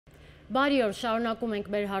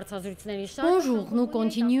Bonjour, nous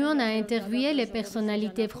continuons à interviewer les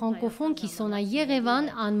personnalités francophones qui sont à Yerevan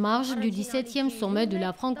en marge du 17e sommet de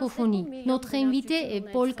la francophonie. Notre invité est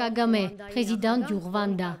Paul Kagamé, président du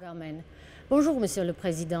Rwanda. Bonjour, Monsieur le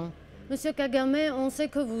Président. Monsieur Kagamé, on sait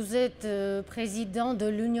que vous êtes président de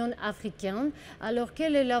l'Union africaine. Alors,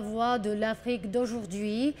 quelle est la voix de l'Afrique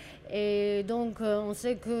d'aujourd'hui? Et donc, on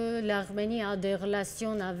sait que l'Arménie a des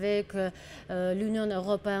relations avec l'Union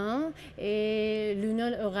européenne et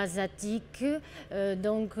l'Union eurasiatique.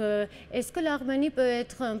 Donc, est-ce que l'Arménie peut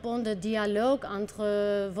être un point de dialogue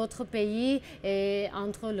entre votre pays et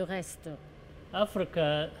entre le reste?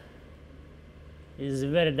 Africa is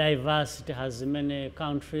very diverse. It has many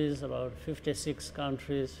countries, about 56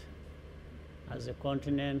 countries as a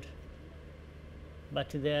continent. But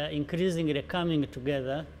they are increasingly coming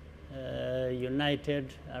together,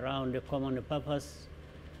 united around a common purpose.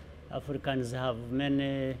 Africans have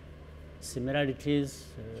many similarities,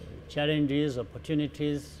 challenges,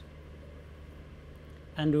 opportunities.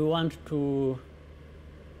 And we want to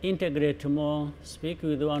integrate more, speak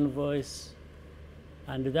with one voice,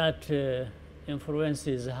 and that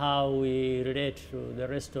influences how we relate to the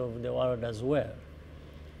rest of the world as well.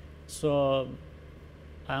 So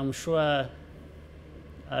I'm sure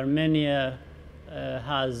Armenia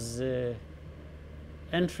has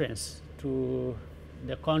entrance to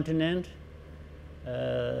the continent.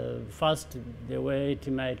 First, the way it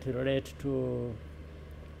might relate to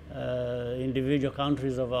individual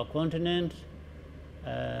countries of our continent,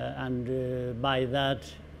 and by that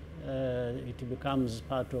it becomes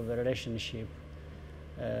part of a relationship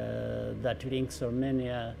that links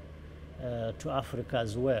Armenia to Africa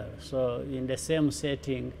as well. So in the same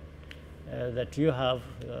setting that you have,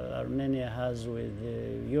 Armenia has with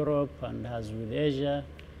Europe and has with Asia,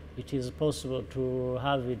 it is possible to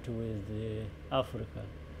have it with Africa.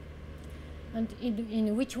 And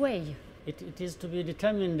in which way? It is to be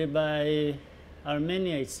determined by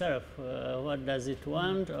Armenia itself. What does it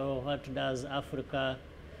want, or what does Africa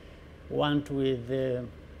want with a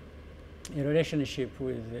relationship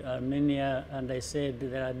with Armenia? And I said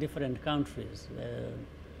there are different countries.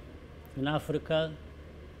 In Africa,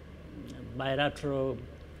 bilateral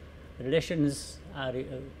relations are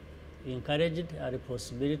encouraged, are a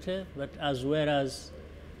possibility, but as well as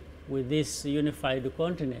with this unified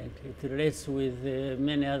continent, it relates with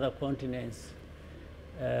many other continents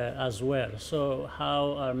as well. So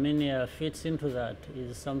how Armenia fits into that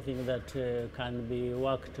is something that can be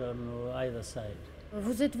worked on either side.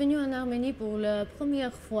 Vous êtes venu en Arménie pour la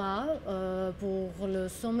première fois pour le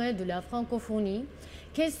sommet de la francophonie.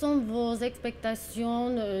 Quelles sont vos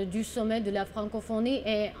expectations du sommet de la francophonie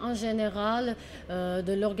et en général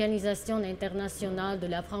de l'Organisation internationale de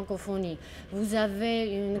la francophonie? Vous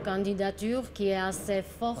avez une candidature qui est assez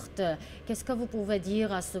forte. Qu'est-ce que vous pouvez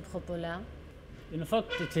dire à ce propos-là? In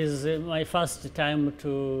fact, it is my first time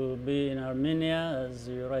to be in Armenia, as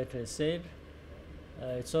you rightly said.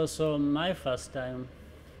 It's also my first time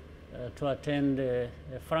to attend a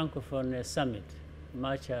Francophone summit,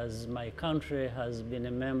 much as my country has been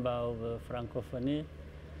a member of Francophonie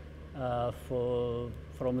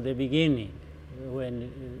from the beginning,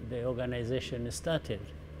 when the organization started.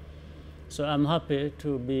 So I'm happy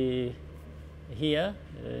to be here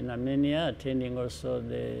in Armenia, attending also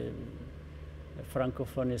the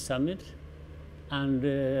Francophone summit, and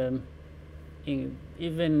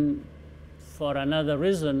even for another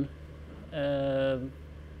reason, that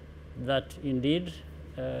indeed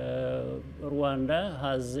Rwanda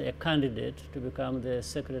has a candidate to become the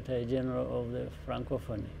Secretary General of the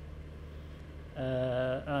Francophonie.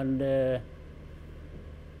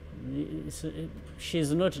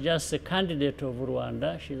 She's not just a candidate of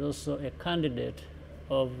Rwanda, she's also a candidate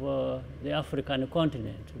of the African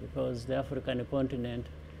continent, because the African continent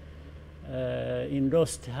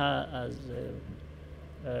endorsed her as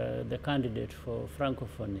the candidate for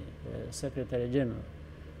Francophonie, Secretary General.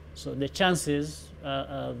 So the chances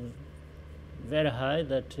are very high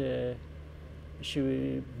that she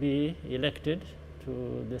will be elected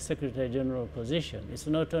to the Secretary General position. It's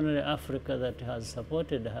not only Africa that has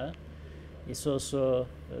supported her, it's also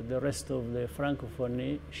the rest of the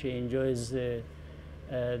Francophonie. She enjoys the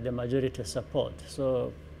majority support.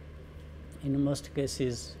 So in most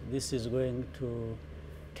cases, this is going to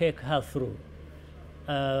take her through.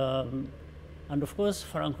 And of course,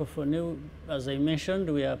 Francophonie, as I mentioned,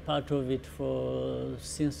 we are part of it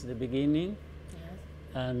since the beginning. Yes.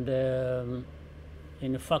 And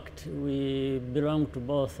in fact, we belong to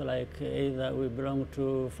both, like either we belong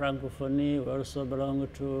to Francophonie, we also belong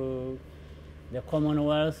to the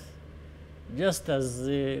Commonwealth. just as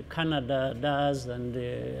Canada does and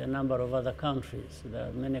a number of other countries. There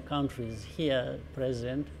are many countries here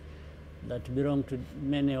present that belong to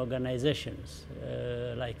many organizations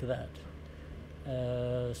like that.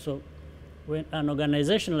 So when an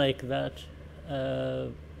organization like that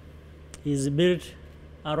is built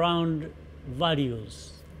around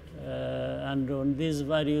values, and on these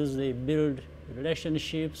values they build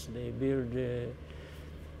relationships, they build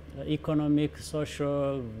economic,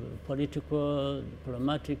 social, political,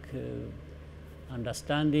 diplomatic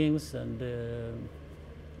understandings, and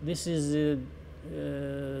this is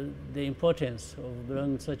the importance of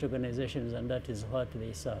belonging to such organizations, and that is what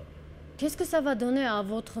they serve. Qu'est-ce que ça va donner à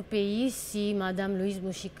votre pays si Madame Louise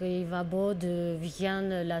Mushikiwabo devient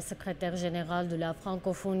la secrétaire générale de la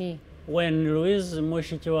francophonie? When Louise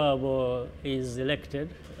Mushikiwabo is elected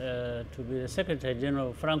to be the Secretary General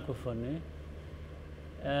of Francophonie,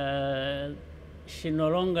 she no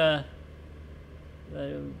longer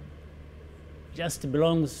just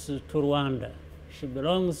belongs to Rwanda. She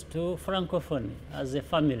belongs to Francophonie as a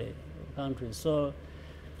family country. So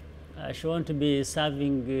she won't be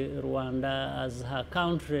serving Rwanda as her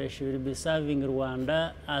country. She will be serving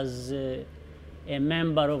Rwanda as a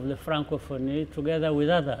member of the Francophonie together with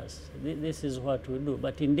others. This is what we do.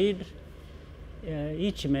 But indeed,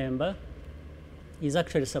 each member is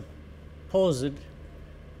actually supposed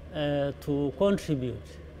to contribute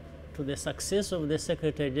to the success of the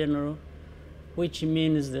Secretary General, which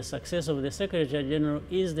means the success of the Secretary General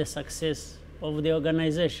is the success of the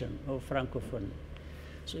organization of Francophonie.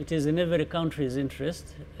 So it is in every country's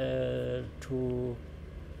interest to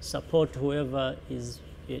support whoever is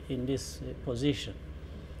in this position.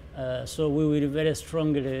 So we will very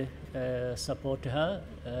strongly support her,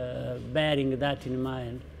 bearing that in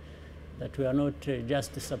mind, that we are not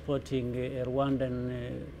just supporting a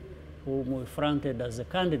Rwandan whom we fronted as a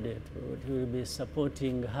candidate, but we will be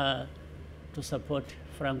supporting her to support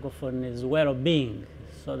Francophonie's well-being,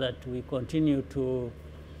 so that we continue to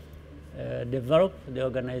develop the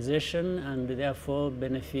organization and therefore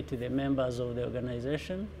benefit the members of the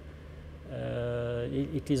organization.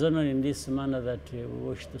 It is only in this manner that we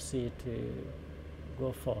wish to see it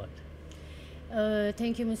go forward.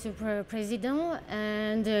 Thank you, Mr. President.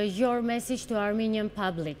 And your message to Armenian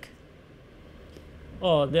public?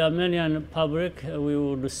 Oh, the Armenian public, we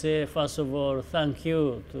would say, first of all, thank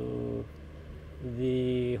you to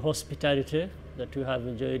the hospitality that we have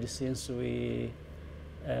enjoyed since we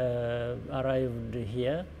arrived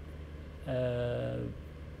here.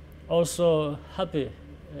 Also happy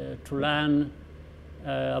to learn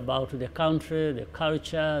about the country, the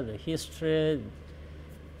culture, the history,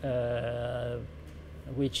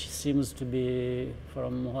 which seems to be,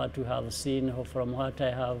 from what we have seen or from what I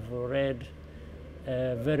have read,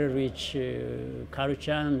 very rich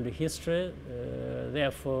culture and history.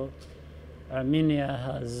 Therefore, Armenia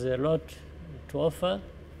has a lot to offer,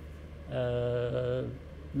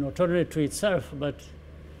 not only to itself, but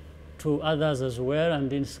to others as well.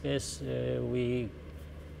 And in this case, we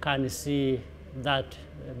can see that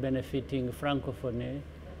benefiting Francophonie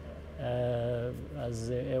as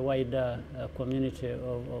a wider community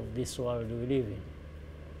of this world we live in.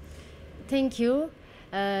 Thank you.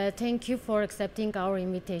 Thank you for accepting our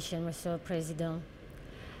invitation, Mr. President.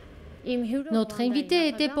 Notre invité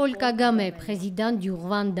était Paul Kagamé, président du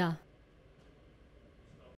Rwanda.